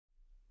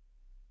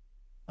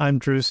I'm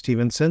Drew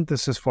Stevenson.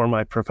 This is for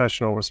my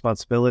professional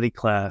responsibility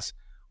class.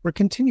 We're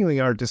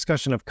continuing our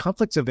discussion of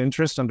conflicts of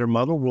interest under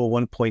Model Rule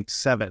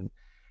 1.7.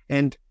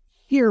 And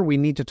here we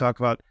need to talk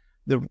about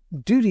the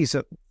duties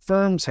that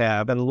firms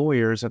have and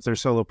lawyers, if they're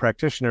solo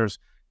practitioners,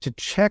 to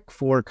check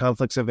for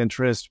conflicts of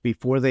interest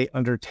before they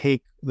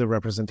undertake the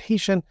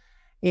representation,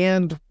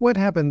 and what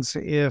happens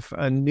if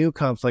a new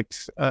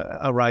conflict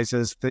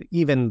arises that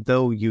even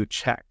though you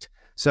checked.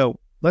 So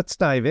let's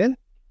dive in.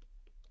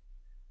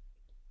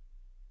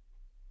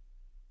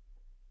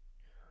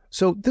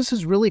 So this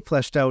is really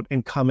fleshed out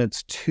in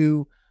comments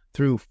 2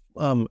 through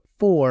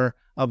 4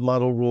 of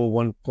Model Rule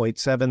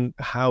 1.7,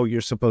 how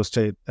you're supposed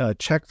to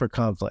check for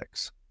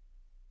conflicts.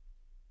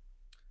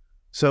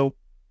 So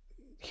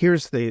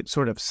here's the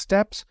sort of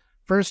steps.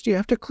 First, you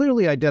have to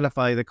clearly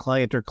identify the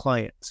client or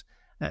clients.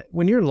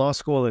 When you're in law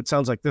school, it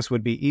sounds like this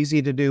would be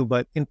easy to do,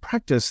 but in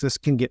practice, this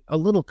can get a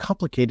little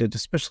complicated,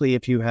 especially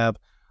if you have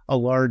a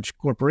large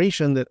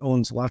corporation that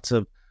owns lots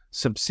of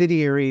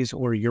subsidiaries,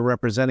 or you're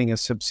representing a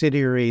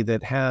subsidiary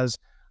that has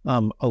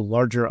a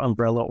larger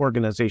umbrella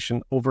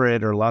organization over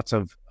it, or lots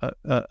of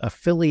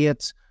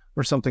affiliates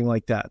or something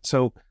like that.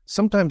 So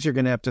sometimes you're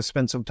going to have to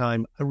spend some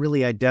time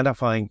really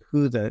identifying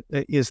who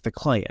is the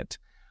client,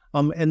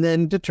 and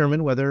then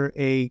determine whether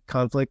a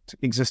conflict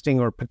existing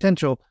or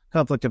potential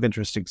conflict of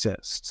interest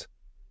exists.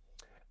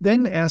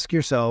 Then ask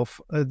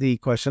yourself the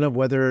question of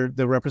whether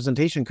the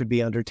representation could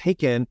be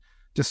undertaken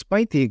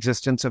despite the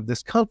existence of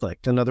this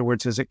conflict. In other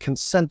words, is it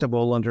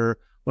consentable under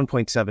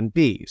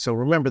 1.7b? So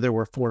remember, there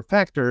were 4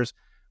 factors.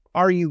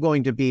 Are you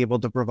going to be able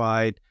to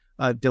provide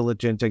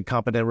diligent and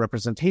competent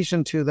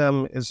representation to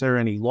them? Is there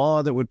any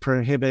law that would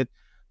prohibit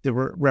the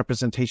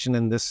representation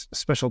in this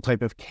special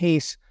type of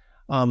case?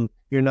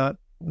 You're not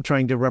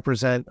trying to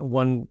represent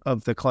one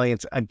of the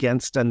clients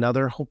against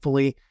another,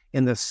 hopefully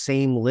in the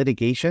same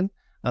litigation,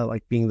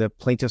 like being the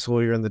plaintiff's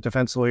lawyer and the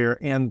defense lawyer,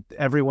 and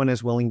everyone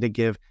is willing to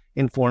give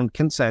informed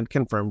consent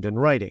confirmed in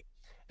writing.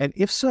 And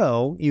if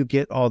so, you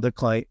get all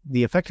the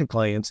affected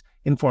clients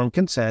informed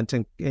consent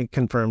and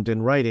confirmed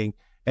in writing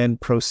and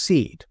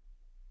proceed.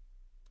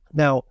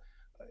 Now,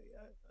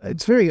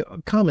 it's very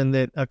common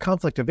that a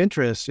conflict of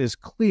interest is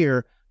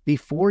clear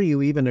before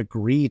you even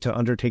agree to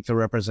undertake the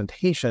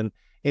representation,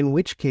 in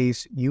which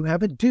case you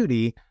have a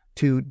duty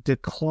to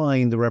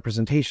decline the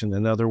representation.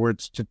 In other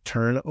words, to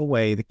turn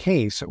away the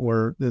case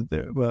or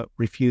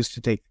refuse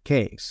to take the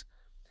case.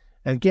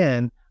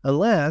 Again,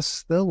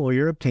 unless the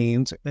lawyer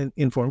obtains an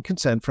informed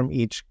consent from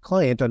each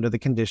client under the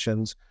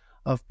conditions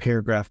of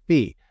paragraph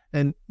B.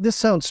 And this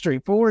sounds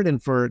straightforward,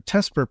 and for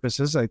test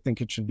purposes, I think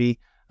it should be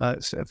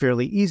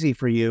fairly easy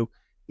for you.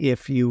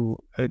 If you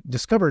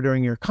discover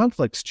during your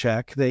conflicts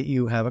check that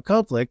you have a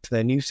conflict,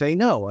 then you say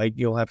no.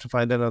 You'll have to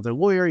find another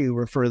lawyer. You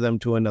refer them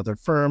to another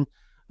firm,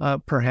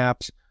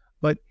 perhaps.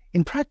 But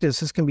in practice,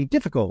 this can be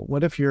difficult.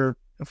 What if your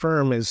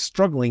firm is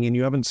struggling and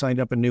you haven't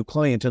signed up a new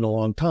client in a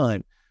long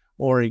time?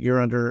 Or you're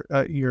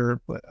a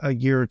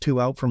year or two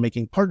out from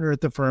making partner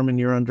at the firm, and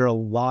you're under a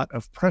lot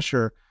of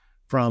pressure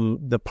from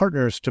the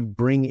partners to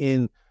bring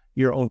in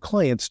your own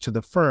clients to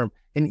the firm.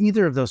 In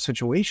either of those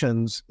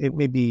situations, it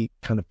may be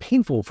kind of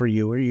painful for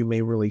you, or you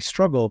may really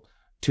struggle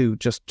to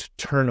just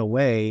turn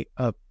away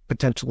a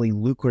potentially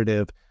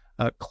lucrative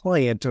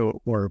client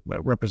or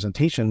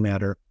representation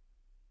matter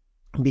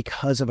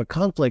because of a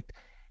conflict.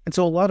 And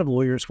so a lot of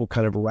lawyers will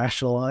kind of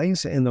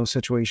rationalize in those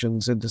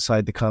situations and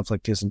decide the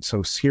conflict isn't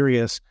so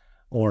serious,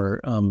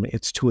 or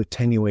it's too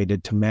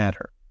attenuated to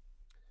matter.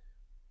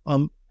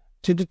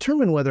 To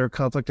determine whether a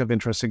conflict of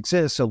interest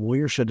exists, a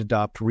lawyer should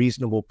adopt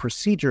reasonable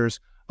procedures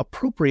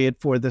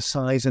appropriate for the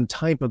size and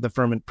type of the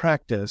firm in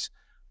practice,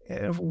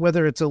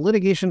 whether it's a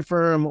litigation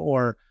firm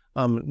or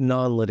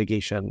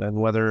non-litigation, and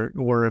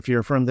or if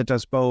you're a firm that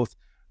does both,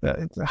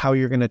 how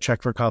you're going to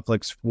check for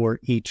conflicts for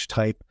each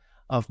type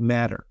of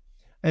matter.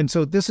 And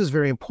so this is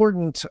very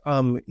important.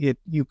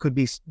 The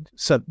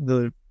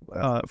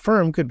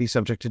firm could be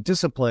subject to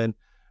discipline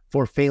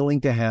for failing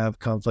to have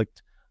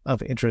conflict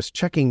of interest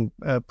checking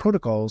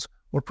protocols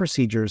or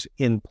procedures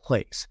in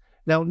place.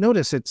 Now,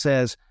 notice it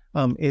says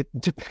it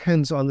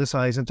depends on the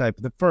size and type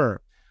of the firm.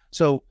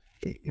 So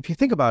if you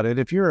think about it,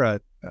 if you're a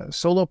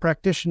solo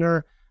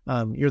practitioner,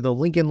 you're the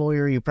Lincoln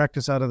lawyer, you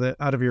practice out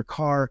of your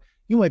car,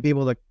 you might be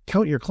able to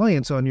count your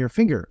clients on your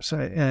fingers,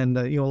 and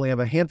you only have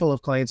a handful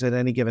of clients at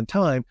any given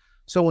time.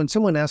 So when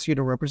someone asks you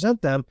to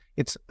represent them,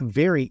 it's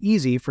very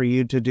easy for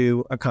you to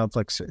do a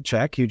conflicts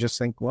check. You just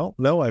think, well,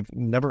 no, I've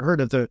never heard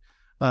of the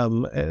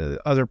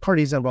other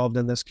parties involved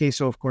in this case,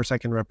 so of course I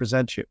can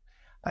represent you.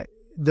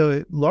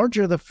 The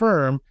larger the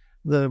firm,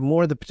 the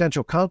more the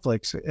potential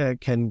conflicts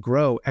can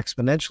grow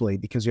exponentially,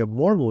 because you have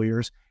more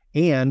lawyers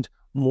and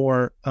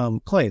more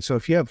clients. So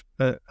if you have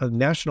a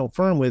national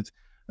firm with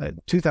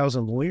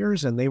 2,000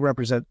 lawyers and they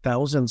represent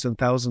thousands and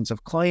thousands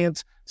of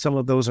clients, some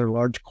of those are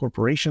large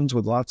corporations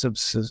with lots of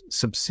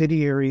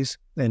subsidiaries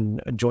and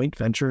joint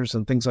ventures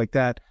and things like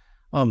that,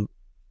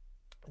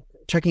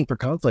 checking for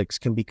conflicts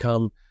can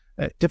become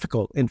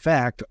difficult. In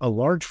fact, a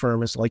large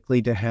firm is likely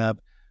to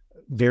have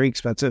very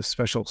expensive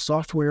special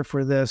software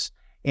for this,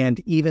 and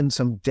even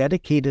some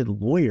dedicated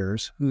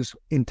lawyers whose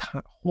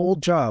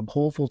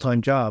whole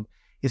full-time job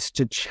is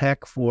to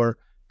check for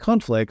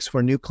conflicts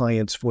for new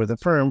clients for the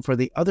firm, for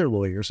the other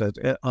lawyers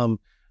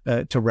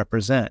to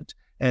represent.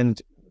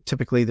 And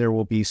typically there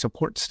will be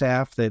support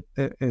staff that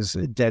is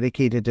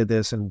dedicated to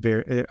this and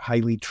very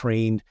highly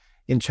trained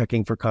in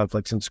checking for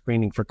conflicts and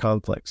screening for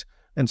conflicts.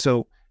 And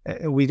so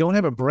we don't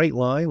have a bright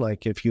line,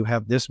 like if you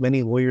have this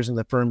many lawyers in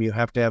the firm, you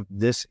have to have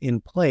this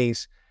in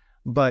place.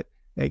 But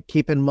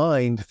keep in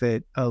mind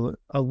that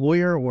a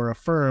lawyer or a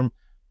firm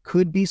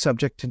could be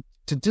subject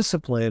to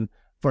discipline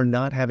for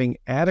not having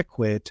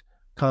adequate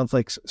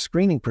conflicts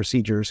screening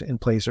procedures in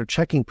place or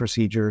checking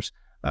procedures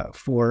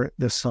for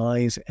the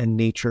size and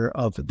nature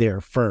of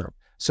their firm.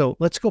 So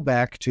let's go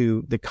back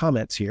to the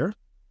comments here.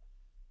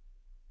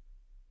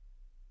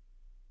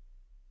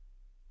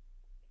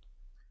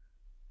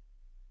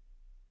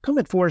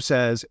 Comment 4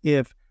 says,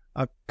 if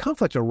a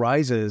conflict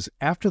arises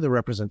after the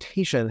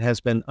representation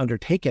has been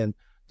undertaken,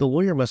 the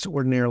lawyer must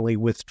ordinarily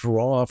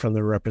withdraw from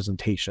the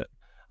representation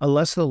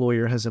unless the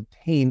lawyer has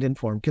obtained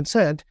informed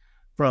consent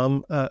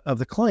of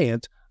the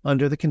client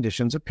under the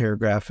conditions of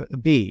paragraph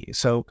B.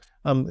 So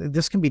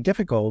this can be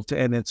difficult,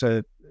 and it's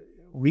a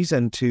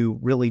reason to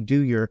really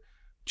do your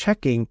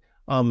checking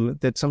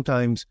that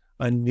sometimes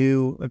a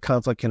new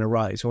conflict can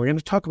arise. And we're going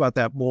to talk about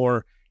that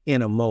more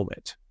in a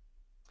moment.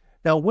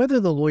 Now, whether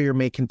the lawyer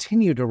may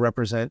continue to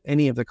represent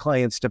any of the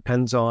clients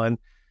depends on,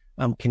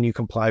 can you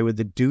comply with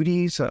the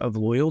duties of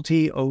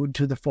loyalty owed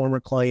to the former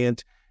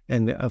client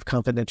and of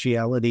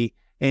confidentiality,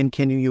 and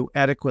can you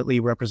adequately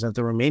represent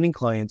the remaining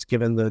clients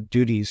given the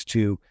duties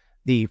to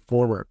the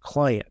former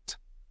client?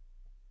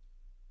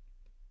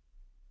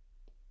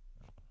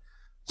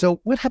 So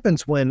what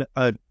happens when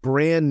a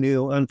brand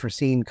new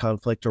unforeseen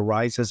conflict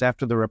arises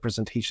after the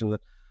representation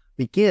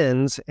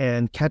begins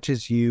and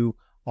catches you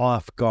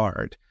off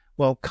guard?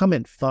 Well,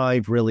 comment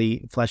 5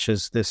 really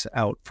fleshes this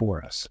out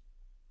for us.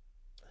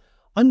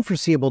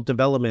 Unforeseeable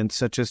developments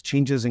such as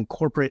changes in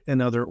corporate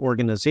and other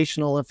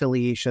organizational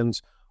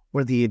affiliations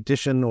or the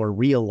addition or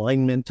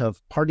realignment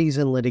of parties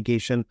in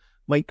litigation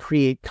might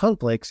create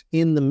conflicts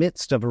in the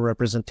midst of a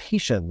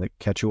representation that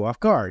catch you off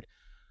guard.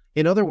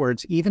 In other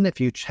words, even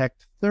if you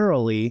checked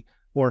thoroughly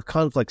for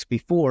conflicts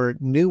before,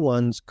 new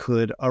ones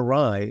could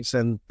arise,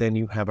 and then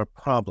you have a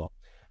problem.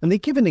 And they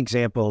give an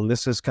example, and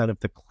this is kind of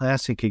the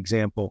classic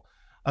example.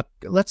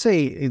 Let's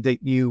say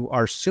that you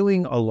are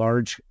suing a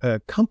large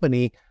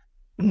company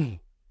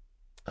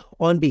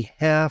on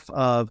behalf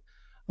of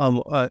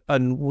a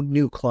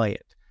new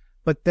client,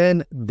 but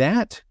then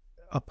that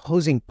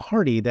opposing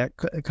party, that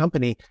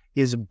company,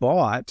 is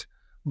bought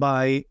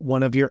by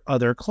one of your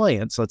other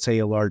clients, let's say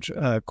a large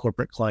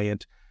corporate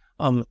client,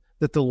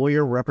 that the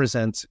lawyer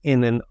represents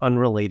in an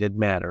unrelated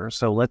matter.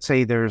 So let's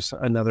say there's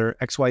another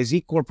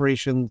XYZ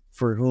corporation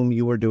for whom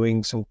you are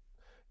doing some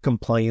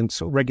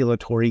compliance,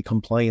 regulatory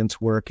compliance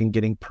work and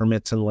getting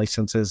permits and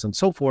licenses and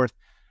so forth.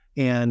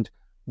 And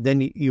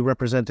then you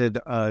represented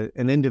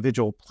an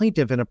individual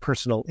plaintiff in a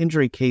personal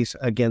injury case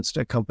against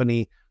a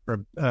company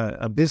or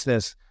a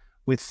business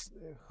with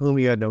whom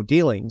you had no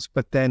dealings.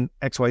 But then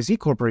XYZ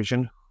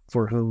Corporation,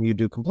 for whom you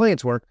do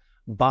compliance work,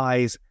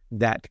 buys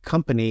that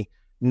company.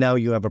 Now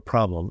you have a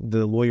problem.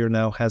 The lawyer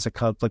now has a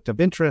conflict of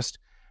interest,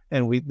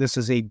 and this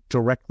is a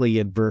directly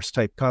adverse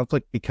type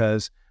conflict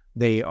because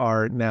they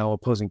are now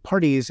opposing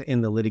parties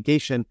in the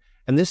litigation.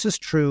 And this is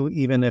true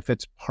even if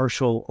it's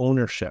partial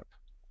ownership.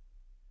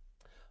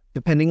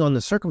 Depending on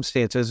the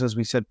circumstances, as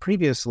we said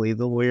previously,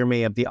 the lawyer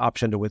may have the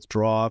option to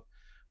withdraw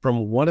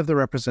from one of the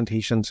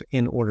representations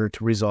in order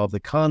to resolve the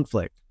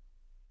conflict.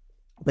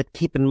 But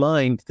keep in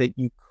mind that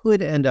you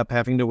could end up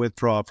having to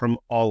withdraw from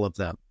all of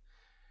them.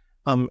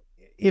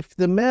 If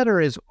the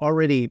matter has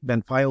already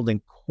been filed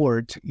in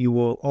court, you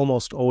will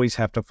almost always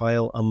have to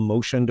file a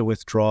motion to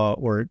withdraw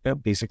or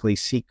basically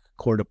seek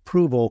court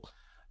approval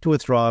to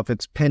withdraw if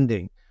it's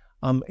pending.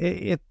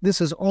 This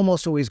is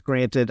almost always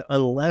granted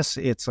unless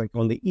it's like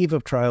on the eve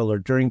of trial or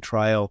during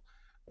trial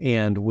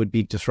and would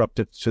be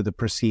disruptive to the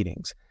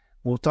proceedings.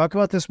 We'll talk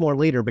about this more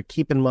later, but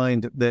keep in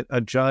mind that a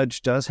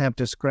judge does have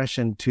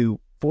discretion to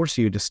force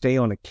you to stay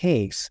on a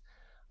case,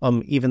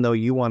 even though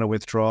you want to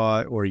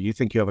withdraw or you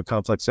think you have a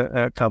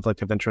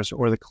conflict of interest,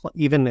 or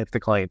even if the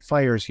client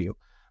fires you.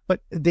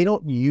 But they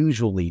don't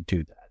usually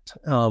do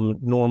that.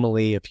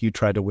 Normally, if you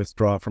try to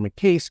withdraw from a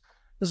case,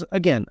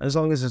 again, as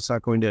long as it's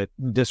not going to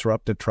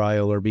disrupt a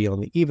trial or be on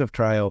the eve of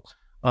trial,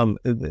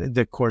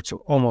 the courts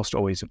almost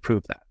always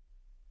approve that.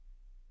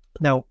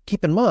 Now,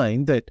 keep in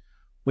mind that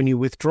when you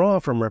withdraw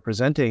from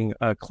representing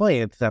a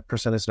client, that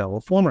person is now a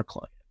former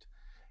client.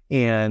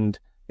 And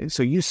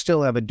so you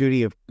still have a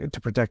duty to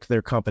protect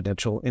their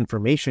confidential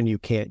information. You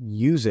can't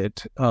use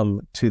it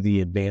to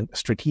the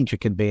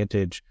strategic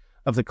advantage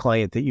of the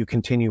client that you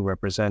continue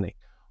representing.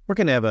 We're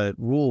going to have a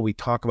rule we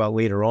talk about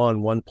later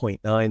on,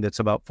 1.9, that's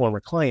about former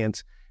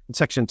clients. And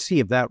Section C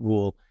of that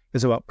rule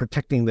is about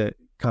protecting the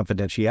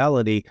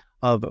confidentiality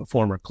of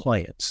former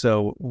clients.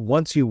 So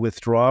once you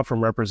withdraw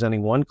from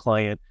representing one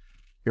client,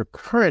 your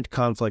current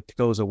conflict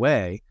goes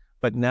away,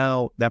 but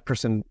now that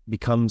person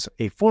becomes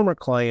a former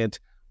client,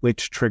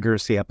 which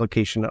triggers the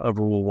application of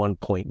Rule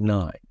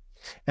 1.9.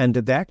 And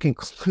that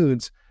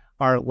concludes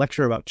our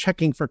lecture about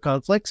checking for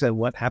conflicts and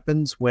what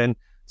happens when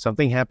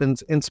something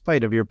happens in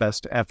spite of your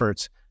best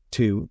efforts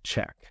to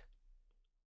check.